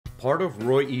Part of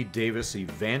Roy E. Davis'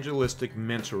 evangelistic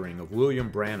mentoring of William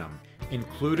Branham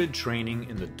included training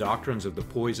in the doctrines of the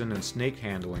poison and snake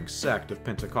handling sect of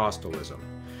Pentecostalism.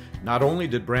 Not only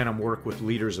did Branham work with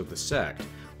leaders of the sect,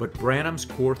 but Branham's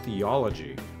core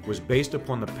theology was based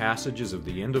upon the passages of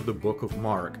the end of the book of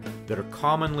Mark that are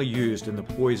commonly used in the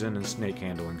poison and snake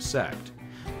handling sect.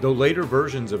 Though later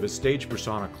versions of his stage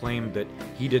persona claimed that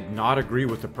he did not agree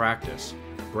with the practice,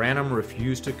 Branham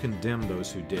refused to condemn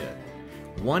those who did.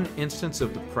 One instance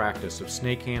of the practice of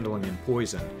snake handling and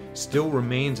poison still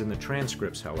remains in the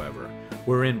transcripts, however,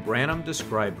 wherein Branham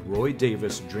described Roy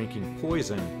Davis drinking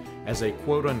poison as a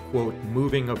quote-unquote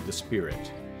moving of the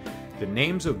spirit. The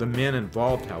names of the men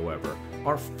involved, however,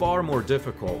 are far more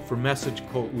difficult for message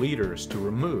cult leaders to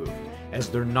remove, as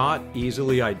they're not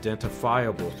easily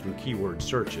identifiable through keyword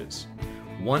searches.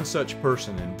 One such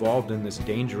person involved in this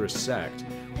dangerous sect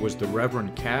was the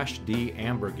Reverend Cash D.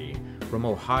 Ambergy from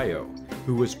Ohio,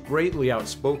 who was greatly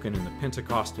outspoken in the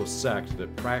Pentecostal sect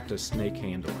that practiced snake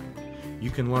handling.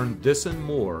 You can learn this and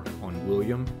more on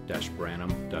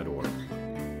william-branham.org.